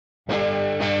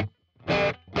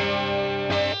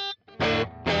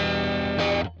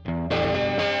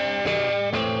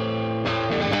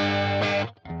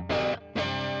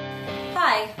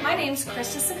name's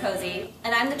Krista Ciccozzi,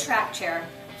 and I'm the track chair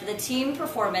for the Team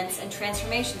Performance and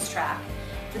Transformations track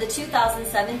for the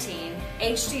 2017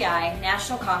 HDI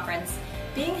National Conference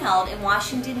being held in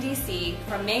Washington, D.C.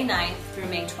 from May 9th through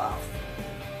May 12th.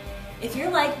 If you're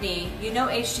like me, you know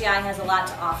HDI has a lot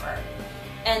to offer,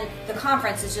 and the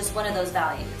conference is just one of those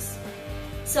values.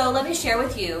 So let me share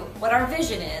with you what our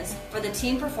vision is for the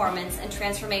Team Performance and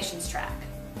Transformations track.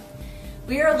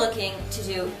 We are looking to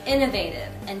do innovative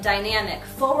and dynamic,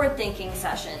 forward-thinking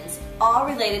sessions, all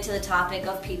related to the topic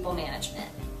of people management.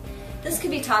 This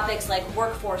could be topics like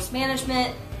workforce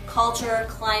management, culture,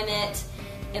 climate,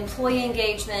 employee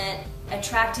engagement,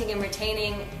 attracting and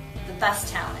retaining the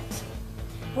best talent.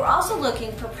 We're also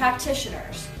looking for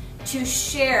practitioners to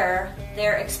share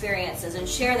their experiences and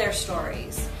share their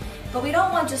stories. But we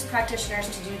don't want just practitioners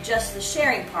to do just the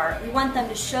sharing part. We want them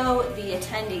to show the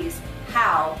attendees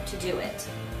how to do it.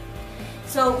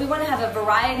 So we want to have a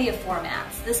variety of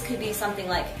formats. This could be something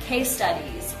like case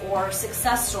studies or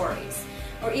success stories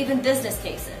or even business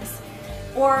cases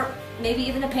or maybe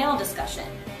even a panel discussion.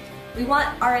 We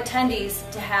want our attendees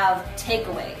to have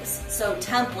takeaways, so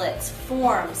templates,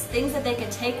 forms, things that they can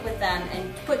take with them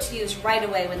and put to use right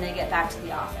away when they get back to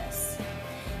the office.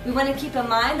 We want to keep in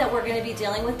mind that we're going to be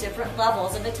dealing with different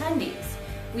levels of attendees.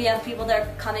 We have people that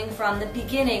are coming from the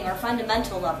beginning or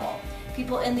fundamental level,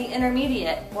 people in the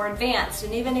intermediate or advanced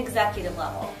and even executive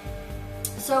level.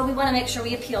 So we want to make sure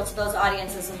we appeal to those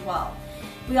audiences as well.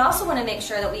 We also want to make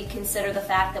sure that we consider the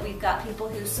fact that we've got people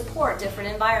who support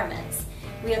different environments.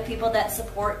 We have people that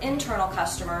support internal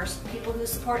customers, people who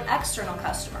support external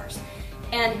customers.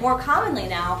 And more commonly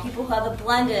now, people who have a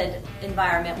blended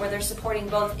environment where they're supporting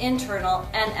both internal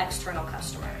and external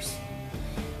customers.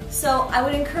 So I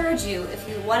would encourage you, if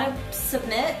you want to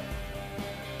submit,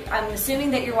 I'm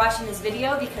assuming that you're watching this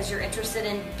video because you're interested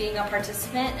in being a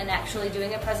participant and actually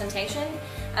doing a presentation.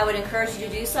 I would encourage you to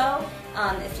do so.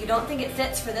 If you don't think it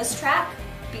fits for this track,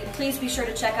 please be sure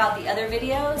to check out the other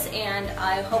videos, and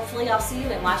hopefully I'll see you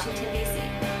in Washington,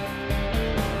 D.C.